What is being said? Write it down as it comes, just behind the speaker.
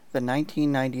The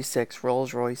 1996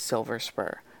 Rolls-Royce Silver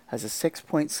Spur has a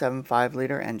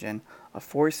 6.75-liter engine, a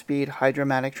 4-speed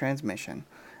hydromatic transmission.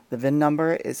 The VIN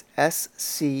number is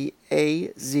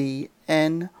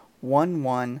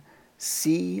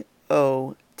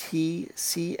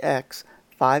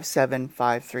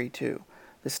SCAZN11COTCX57532.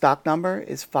 The stock number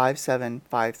is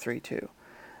 57532.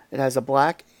 It has a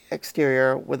black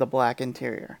exterior with a black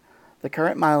interior. The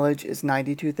current mileage is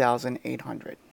 92,800.